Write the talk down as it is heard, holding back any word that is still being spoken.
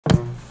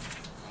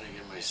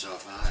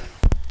myself out. I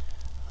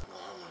don't know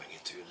how I'm gonna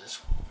get through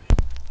this one.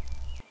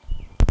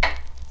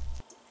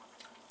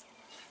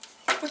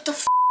 What the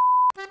f?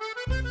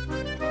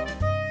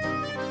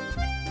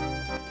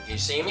 Can you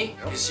see me?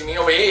 Can you see me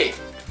over here?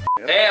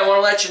 Yep. Hey, I want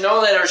to let you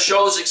know that our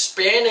show's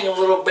expanding a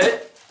little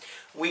bit.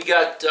 We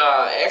got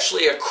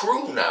actually a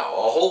crew now,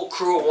 a whole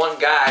crew of one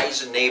guy.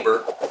 He's a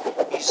neighbor.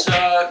 He's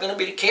gonna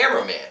be the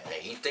cameraman.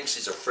 He thinks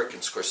he's a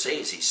frickin'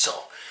 Scorsese,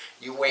 so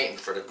you waiting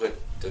for the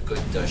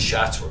good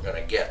shots we're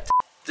gonna get.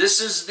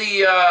 This is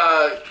the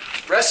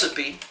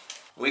recipe.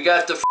 We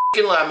got the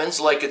frickin'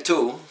 lemons, like a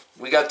two.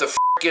 We got the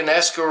frickin'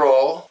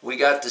 escarole. We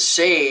got the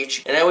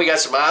sage, and then we got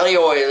some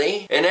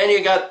oily, and then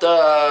you got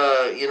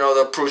the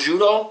the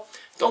prosciutto.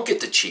 Don't get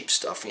the cheap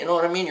stuff, you know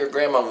what I mean? Your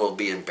grandma will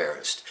be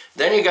embarrassed.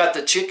 Then you got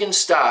the chicken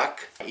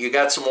stock, you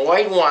got some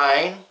white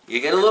wine,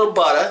 you get a little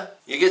butter,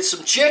 you get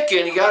some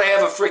chicken, you gotta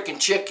have a freaking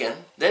chicken.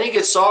 Then you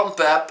get salt and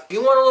pep. If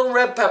you want a little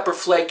red pepper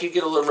flake, you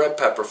get a little red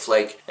pepper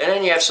flake. And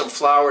then you have some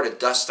flour to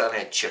dust on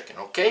that chicken,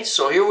 okay?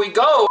 So here we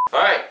go.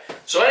 Alright,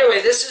 so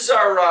anyway, this is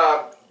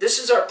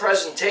our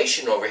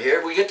presentation over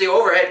here. We get the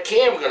overhead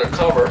cam we're gonna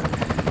cover.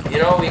 You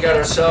know, we got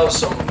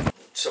ourselves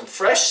some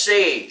fresh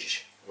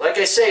sage. Like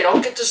I say,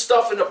 don't get the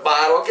stuff in the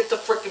bottle, get the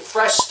freaking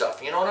fresh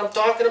stuff. You know what I'm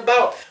talking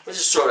about? We'll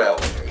just throw that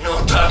over there. You know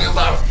what I'm talking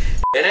about?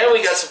 And then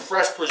we got some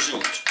fresh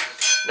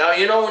prosciutto. Now,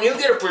 you know, when you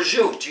get a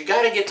prosciutto, you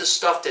got to get the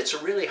stuff that's a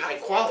really high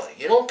quality.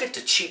 You don't get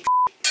the cheap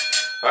shit.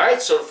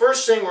 Alright, so the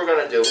first thing we're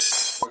going to do,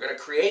 we're going to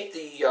create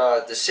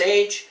the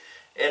sage,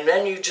 and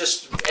then you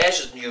just,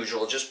 as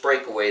usual, just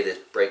break away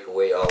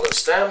all the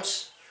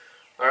stems.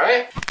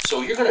 Alright?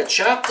 So you're going to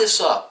chop this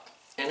up,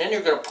 and then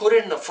you're going to put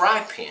it in the fry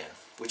pan,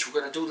 which we're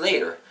going to do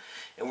later.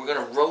 And we're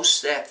going to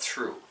roast that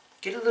through.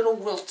 Get a little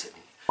wilted.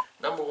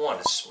 Number one,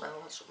 the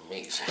smell is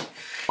amazing.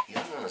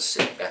 You're going to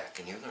sit back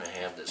and you're going to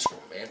have this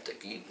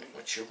romantic evening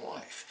with your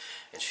wife.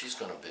 And she's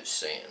going to be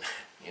saying,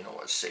 you know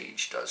what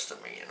sage does to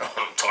me, you know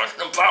what I'm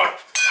talking about?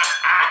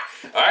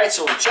 Alright,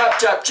 so we chop,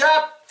 chop,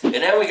 chop. And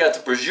then we got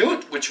the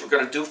prosciutto, which we're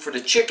going to do for the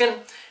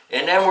chicken.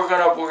 And then we're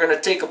going to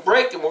take a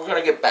break and we're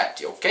going to get back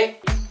to you, okay?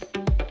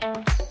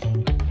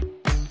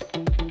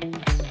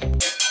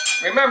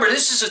 Remember,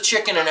 this is a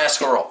chicken and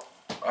escarole.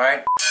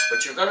 Alright,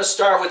 but you're going to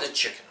start with the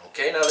chicken,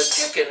 okay? Now the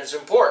chicken is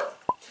important,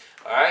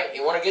 alright?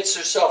 You want to get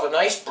yourself a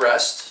nice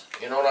breast,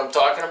 you know what I'm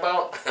talking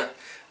about?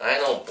 I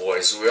know,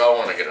 boys, we all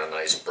want to get a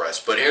nice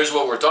breast, but here's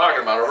what we're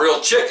talking about, a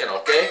real chicken,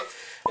 okay?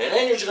 And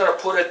then you're just going to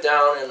put it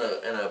down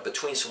in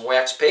between some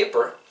wax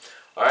paper,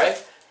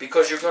 alright?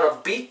 Because you're going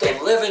to beat the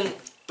living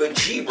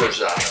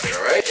bejeebers out of it,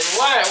 alright? And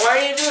why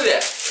do you do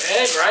that?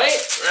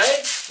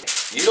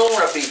 Right? You don't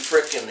want to be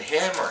freaking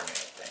hammering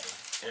it.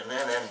 And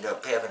then end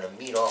up having the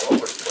meat all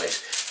over the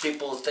place.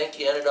 People will think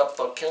you ended up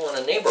killing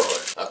a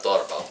neighborhood. I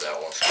thought about that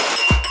once.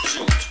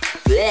 Shoot.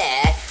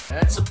 Blech.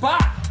 That's a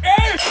pot.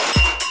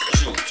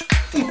 Shoot.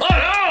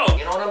 Oh no!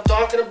 You know what I'm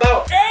talking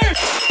about?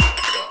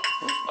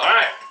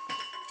 Alright.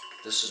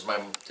 This is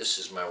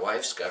my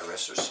wife's, God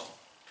rest her soul.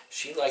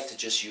 She liked to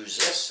just use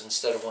this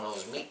instead of one of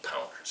those meat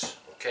pounders.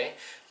 Okay?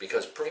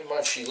 Because pretty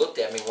much she looked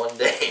at me one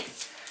day.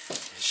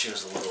 And she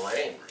was a little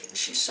angry. And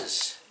she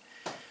says,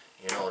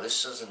 you know,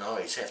 this doesn't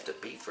always have to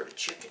be for the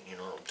chicken, you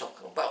know what I'm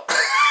talking about.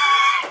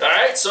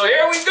 Alright, so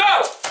here we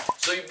go.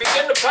 So you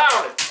begin to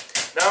pound it.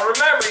 Now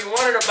remember, you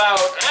want it about,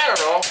 I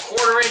don't know,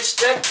 1/4 inch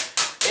thick.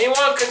 And you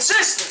want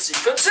consistency.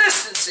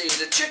 Consistency.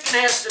 The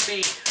chicken has to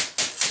be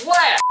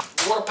flat.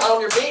 You want to pound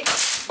your meat?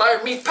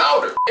 Buy meat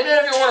powder. And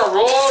then if you want to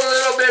roll it a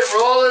little bit,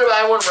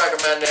 I wouldn't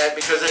recommend that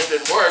because it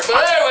didn't work. But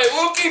anyway,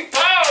 we'll keep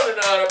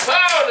pounding on it,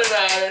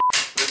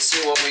 Let's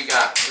see what we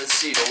got. Let's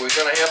see. We're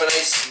going to have a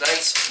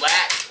nice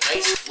flat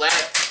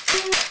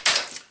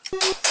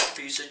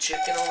piece of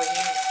chicken over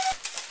here.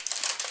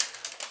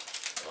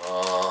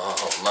 Oh,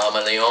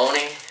 Mama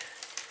Leone.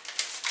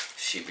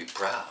 She'd be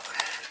proud.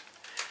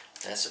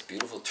 That's a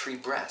beautiful tree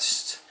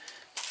breast.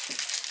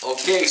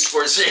 Okay,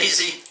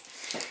 Scorsese.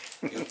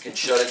 You can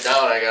shut it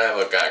down. I gotta have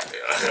a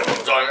cocktail. I know what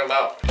I'm talking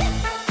about.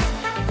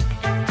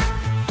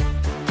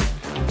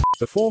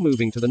 Before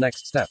moving to the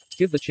next step,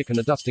 give the chicken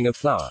a dusting of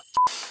flour.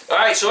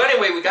 Alright, so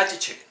anyway, we got the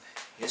chicken.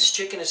 This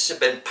chicken has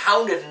been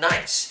pounded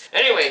nice.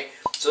 Anyway,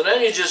 so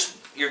then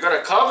you're going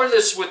to cover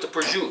this with the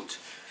prosciutto.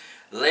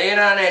 Lay it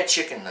on that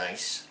chicken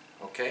nice,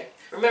 okay?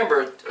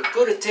 Remember, a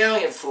good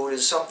Italian food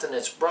is something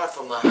that's brought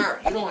from the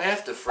heart. You don't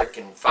have to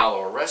frickin'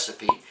 follow a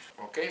recipe,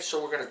 okay? So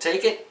we're going to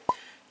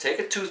take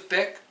a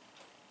toothpick,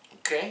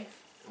 okay?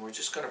 And we're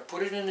just going to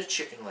put it in the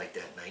chicken like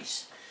that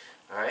nice,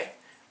 alright?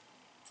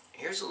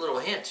 Here's a little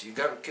hint. You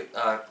got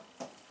to,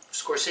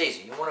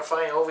 Scorsese, you want to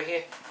find over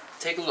here?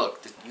 Take a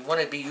look. You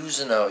want to be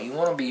using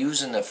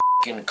the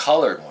f***ing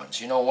colored ones.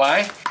 You know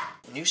why?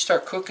 When you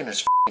start cooking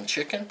this f***ing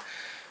chicken,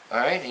 all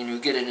right, and you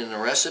get it in the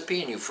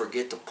recipe and you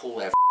forget to pull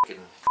that f***ing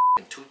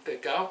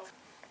toothpick out,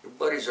 your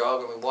buddies are all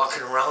going to be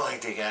walking around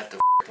like they got the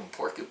f***ing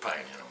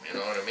porcupine in them. You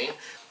know what I mean?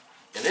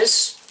 And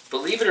this,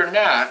 believe it or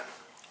not,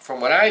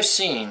 from what I've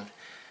seen,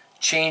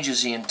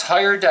 changes the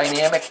entire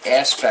dynamic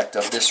aspect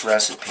of this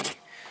recipe.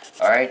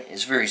 All right,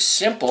 it's very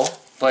simple,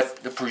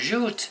 but the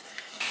prosciutto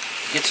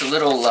gets a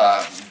little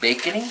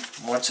bacony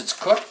once it's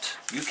cooked.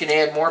 You can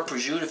add more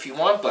prosciutto if you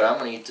want, but I'm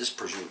going to eat this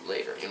prosciutto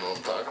later. You know what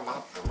I'm talking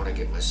about? I'm going to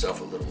get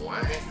myself a little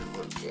wine.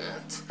 Look at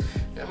that.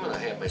 I'm going to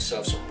have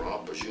myself some raw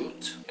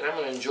prosciutto. And I'm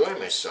going to enjoy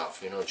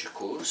myself, you know,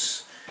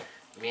 jacuzzi.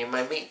 Me and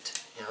my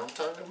meat. You know what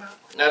I'm talking about?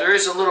 Now there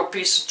is a little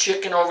piece of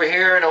chicken over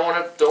here, and don't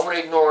want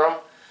to ignore him.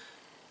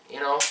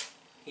 You know,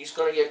 he's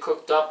going to get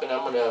cooked up, and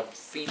I'm going to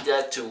feed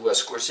that to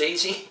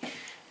Scorsese.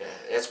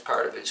 That's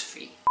part of his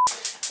fee.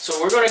 So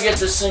we're going to get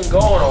this thing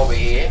going over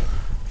here.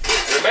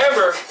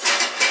 Remember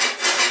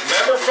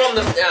from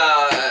the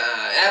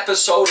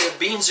episode of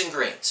Beans and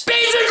Greens.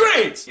 Beans and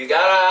Greens! You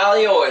got an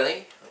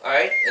alioli,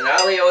 alright? An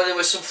alioli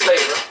with some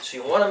flavor. So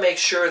you want to make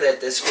sure that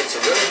this gets a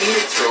little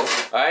heated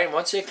through. Alright,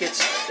 once that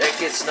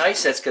gets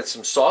nice, that's got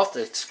some salt,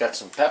 it's got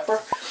some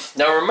pepper.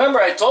 Now remember,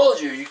 I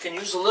told you, you can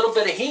use a little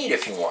bit of heat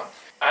if you want.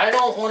 I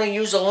don't want to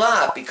use a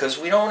lot because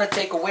we don't want to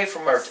take away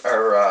from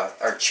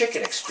our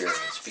chicken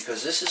experience,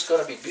 because this is going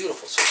to be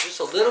beautiful. So just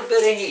a little bit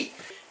of heat.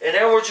 And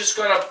then we're just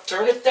going to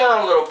turn it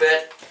down a little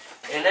bit,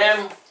 and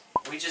then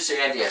we just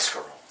add the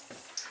escarole.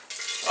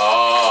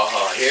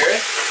 Oh, hear it?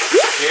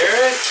 Hear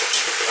it?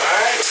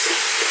 Alright.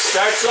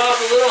 Starts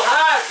off a little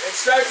hot. It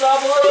starts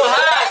off a little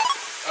hot.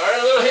 Alright,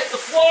 a little hit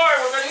the floor.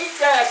 We're going to eat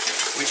that.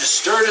 We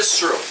just stir this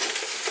through.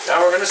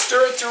 Now we're going to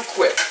stir it through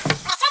quick.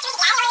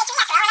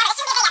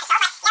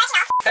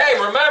 Hey,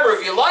 remember,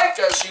 if you like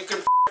us, you can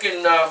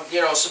fucking,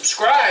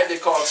 subscribe. They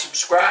call it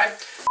subscribe.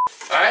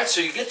 Alright, so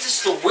you get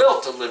this to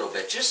wilt a little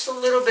bit, just a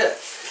little bit.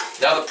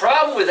 Now the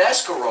problem with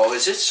escarole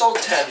is it's so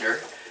tender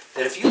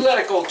that if you let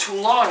it go too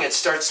long, it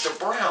starts to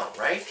brown,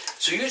 right?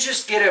 So you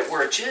just get it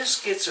where it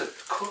just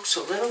cooks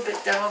a little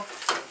bit down,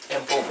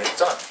 and boom, it's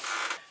done.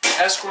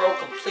 Escarole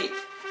complete.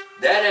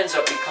 That ends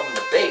up becoming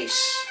the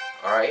base,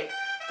 alright?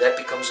 That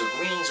becomes the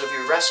greens of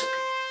your recipe,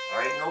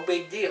 alright? No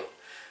big deal.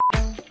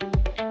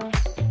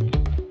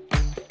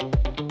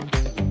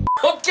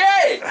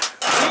 Okay!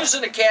 I'm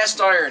using a cast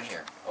iron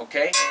here,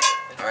 okay?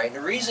 Alright, the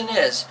reason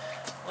is,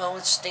 well,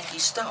 it's stinky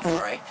stuff,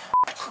 alright?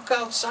 Cook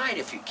outside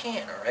if you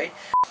can, alright?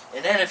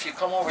 And then if you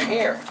come over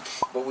here,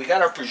 but we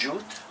got our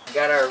prosciutto, we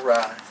got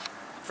our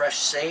fresh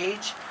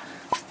sage,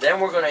 then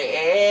we're going to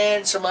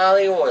add some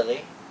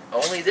alioli.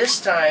 Only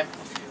this time,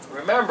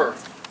 remember,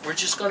 we're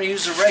just going to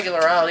use the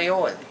regular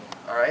alioli,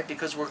 alright?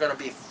 Because we're going to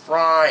be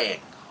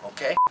frying,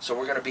 okay? So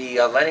we're going to be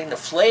letting the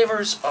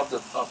flavors of the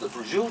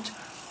prosciutto,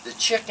 the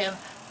chicken,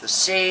 the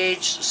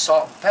sage, the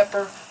salt and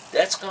pepper,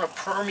 that's going to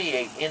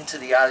permeate into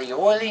the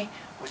alioli,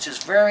 which is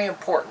very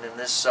important in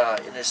this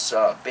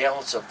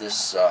balance of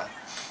this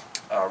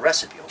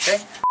recipe, okay?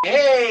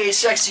 Hey,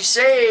 sexy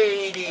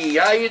Sadie,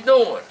 how you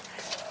doing?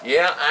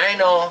 Yeah, I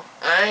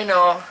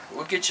know.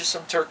 We'll get you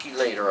some turkey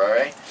later, all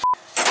right?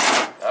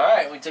 All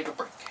right, we take a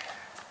break.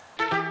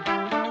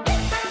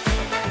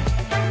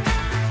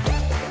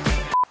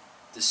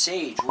 The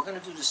sage, we're going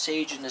to do the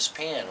sage in this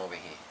pan over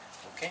here,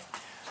 okay?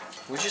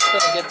 We're just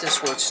going to get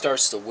this where it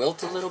starts to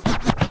wilt a little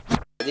bit.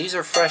 These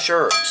are fresh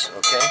herbs,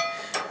 okay?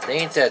 They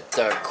ain't that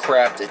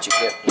crap that you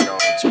get,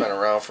 it's been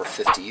around for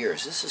 50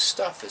 years. This is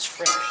stuff that's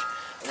fresh.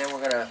 And then we're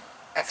going to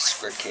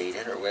excavate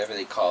it, or whatever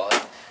they call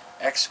it.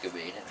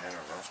 Excavate it, I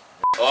don't know.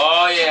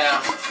 Oh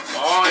yeah,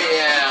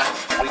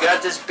 we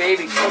got this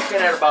baby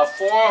cooking at about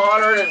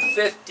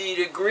 450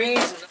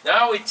 degrees.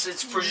 Now it's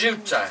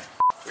prosciutto time.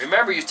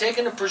 Remember, you're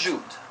taking the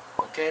prosciutto,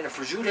 okay? And the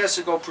prosciutto has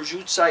to go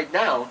prosciutto side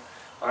down,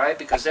 alright,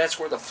 because that's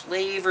where the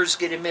flavors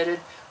get emitted.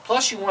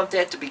 Plus you want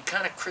that to be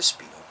kind of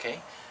crispy,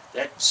 okay?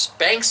 That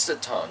spanks the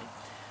tongue,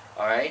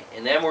 alright?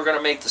 And then we're going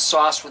to make the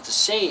sauce with the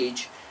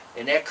sage,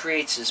 and that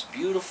creates this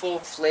beautiful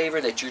flavor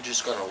that you're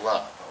just going to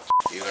love.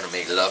 You're going to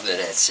make love to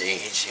that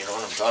sage, you know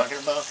what I'm talking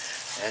about?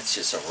 That's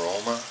just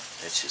aroma,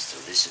 that's just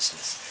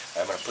deliciousness.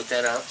 I'm going to put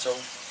that out, so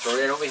throw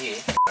that over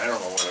here. I don't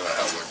know what the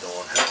hell we're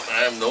doing.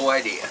 I have no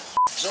idea.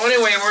 So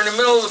anyway, we're in the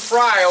middle of the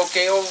fry,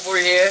 okay, over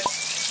here.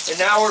 And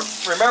now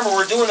remember,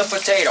 we're doing a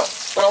potato.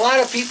 But a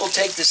lot of people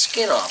take the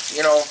skin off,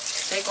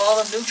 take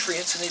all the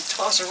nutrients and they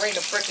toss it right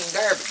in the frickin'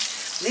 garbage.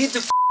 Leave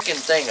the frickin'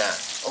 thing on,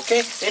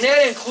 okay? And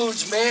that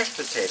includes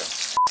mashed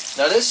potatoes.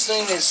 Now this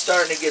thing is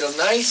starting to get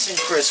nice and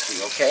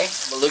crispy, okay?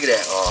 But look at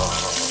that. Oh,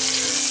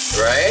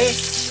 right?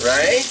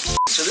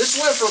 So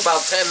this went for about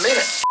 10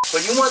 minutes.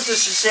 But you want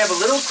this to just have a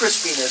little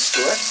crispiness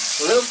to it,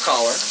 a little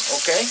color,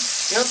 okay?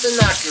 You don't have to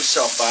knock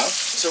yourself out.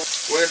 So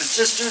we're going to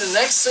just do the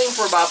next thing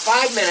for about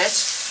 5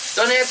 minutes.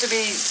 Doesn't have to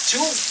be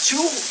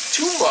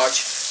too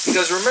much,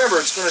 because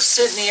remember, it's going to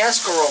sit in the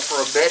escarole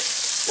for a bit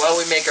while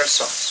we make our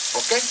sauce,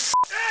 okay?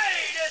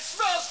 Hey, that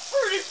smells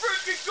pretty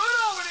freaking good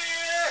over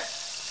there!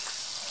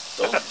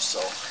 Told you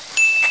so.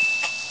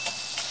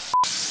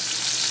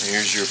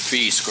 Here's your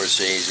fee,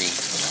 Scorsese.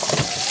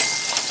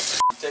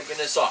 I'm taking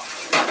this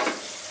off.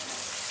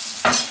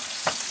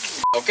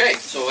 Okay,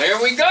 so here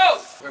we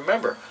go!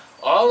 Remember,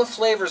 all the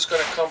flavor is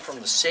going to come from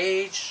the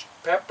sage,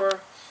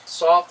 pepper,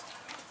 salt,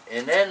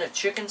 and then the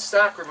chicken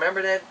stock,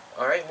 remember that?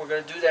 Alright, we're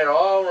going to do that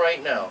all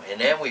right now. And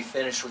then we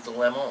finish with the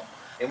lemon.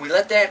 And we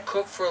let that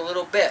cook for a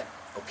little bit,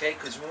 okay?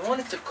 Because we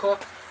want it to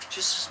cook,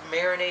 just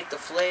marinate the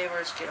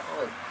flavors, get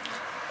all it.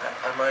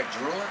 I'm Am I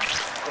drooling?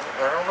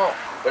 I don't know.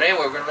 But anyway,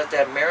 we're going to let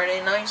that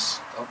marinate nice,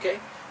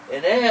 okay?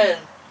 And then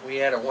we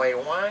add a white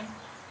wine,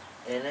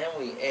 and then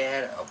we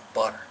add a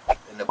butter.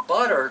 And the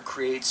butter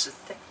creates the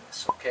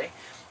thickness, okay?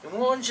 And we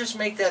want to just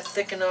make that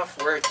thick enough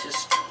where it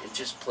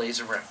just plays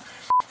around.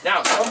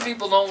 Now, some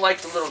people don't like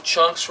the little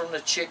chunks from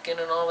the chicken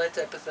and all that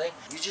type of thing.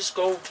 You just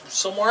go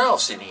somewhere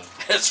else and eat.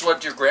 That's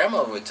what your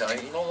grandma would tell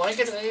you. You don't like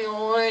it? You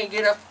don't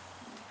get up.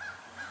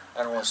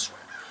 I don't want to swear.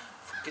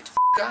 Get the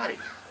f*** out of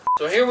here.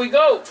 So here we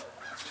go.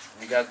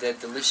 We got that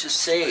delicious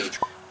sage.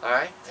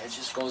 Alright, that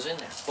just goes in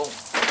there. Boom.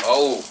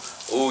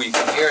 Oh, you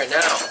can hear it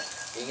now.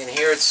 You can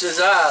hear it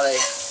sizzle.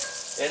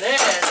 And then,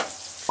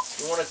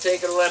 you want to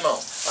take a lemon.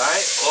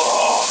 Alright?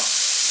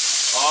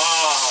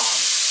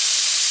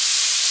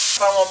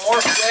 If I want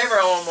more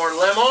flavor, I want more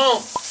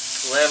lemon.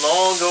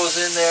 Lemon goes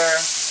in there.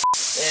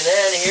 And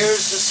then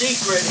here's the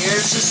secret.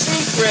 Here's the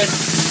secret.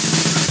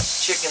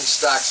 Chicken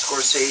stock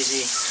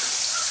Scorsese.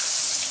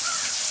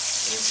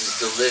 This is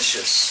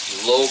delicious,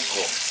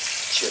 local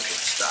chicken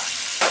stock.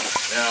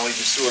 Now we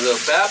just do a little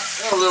pep,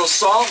 a little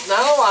salt,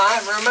 not a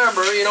lot.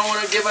 Remember, you don't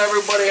want to give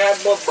everybody high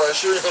blood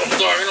pressure, you know what I'm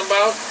talking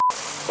about?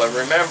 But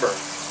remember,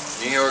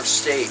 New York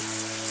State,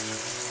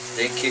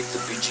 they kick the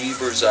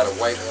bejeebers out of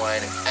white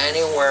wine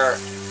anywhere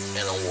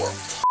in the world.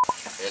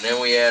 And then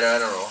we add, I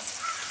don't know,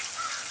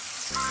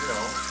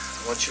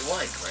 what you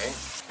like, right?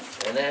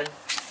 And then,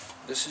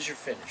 this is your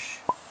finish.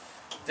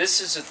 This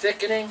is a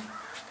thickening.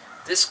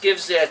 This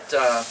gives that,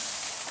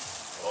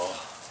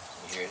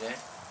 you hear that?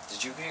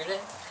 Did you hear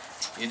that?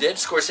 You did?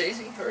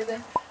 Scorsese heard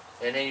that?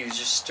 And then you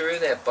just stir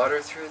that butter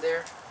through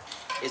there.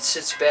 It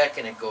sits back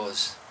and it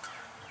goes,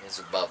 it's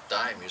about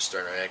time you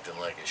start acting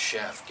like a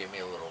chef. Give me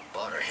a little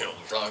butter, you know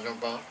what I'm talking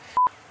about?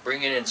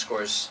 Bring it in,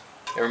 Scors.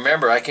 And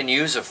remember, I can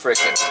use something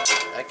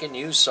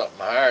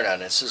hard on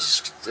this.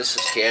 This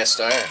is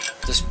cast iron.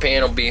 This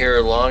pan will be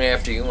here long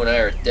after you and I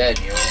are dead,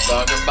 you know what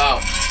I'm talking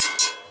about?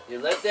 You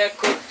let that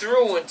cook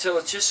through until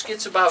it just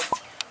gets about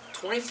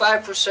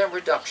 25%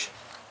 reduction.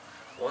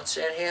 Once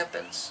that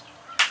happens,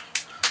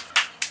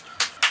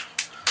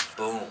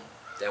 boom,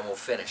 then we'll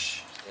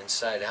finish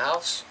inside the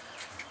house,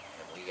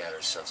 and we got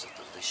ourselves a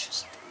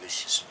delicious,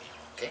 delicious meal,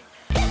 okay?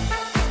 I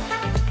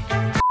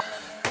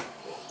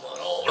don't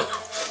know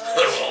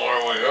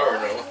where we are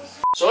now.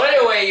 So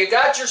anyway, you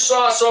got your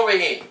sauce over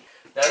here.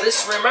 Now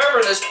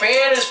remember, this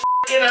pan is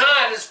f***ing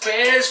hot. This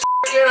pan is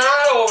f***ing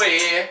hot over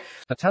here.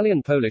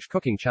 Italian-Polish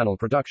Cooking Channel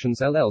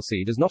Productions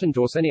LLC does not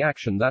endorse any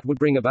action that would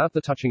bring about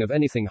the touching of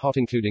anything hot,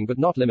 including but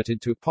not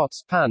limited to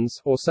pots, pans,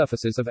 or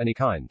surfaces of any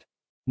kind.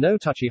 No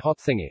touchy hot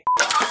thingy.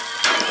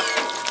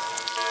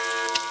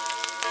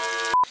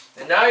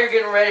 And now you're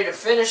getting ready to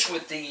finish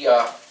with the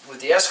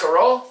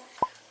escarole.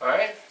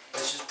 Alright,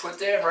 let's just put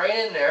that right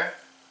in there.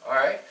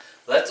 Alright,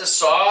 let the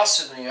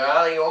sauce and the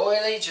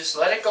aioli, just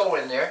let it go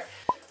in there.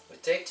 We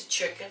take the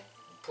chicken,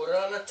 put it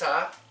on the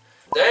top.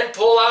 Then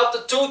pull out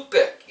the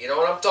toothpick. You know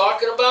what I'm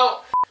talking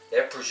about?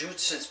 That prosciutto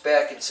sits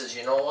back and says,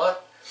 you know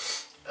what?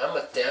 I'm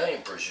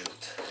Italian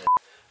prosciutto.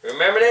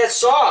 Remember that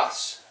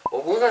sauce?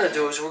 What we're going to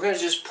do is we're going to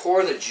just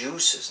pour the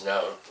juices.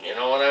 Now, you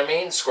know what I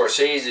mean?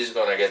 Scorsese's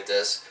going to get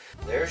this.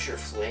 There's your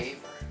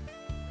flavor.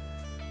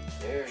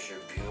 There's your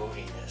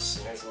beautiness.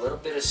 And there's a little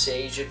bit of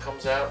sage that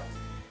comes out.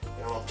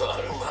 You know what I'm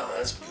talking about?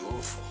 That's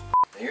beautiful.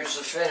 Here's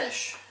the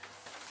finish.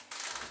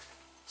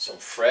 Some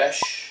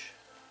fresh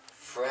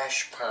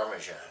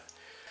Parmesan.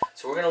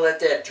 So we're going to let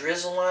that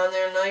drizzle on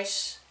there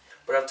nice.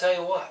 But I'll tell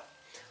you what,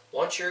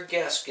 once your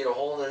guests get a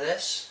hold of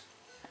this,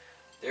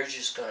 they're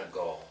just going to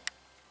go,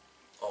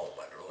 oh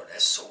my Lord,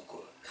 that's so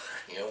good.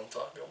 You know what I'm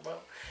talking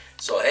about?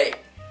 So hey,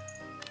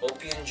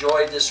 hope you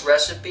enjoyed this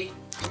recipe.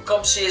 You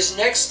come see us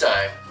next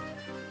time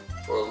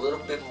for a little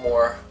bit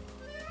more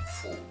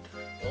food.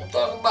 You know what I'm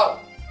talking about?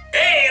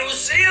 Hey, we'll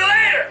see you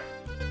later!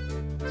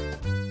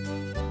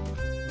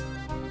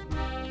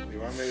 You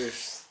want me to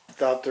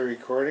stop the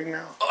recording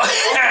now?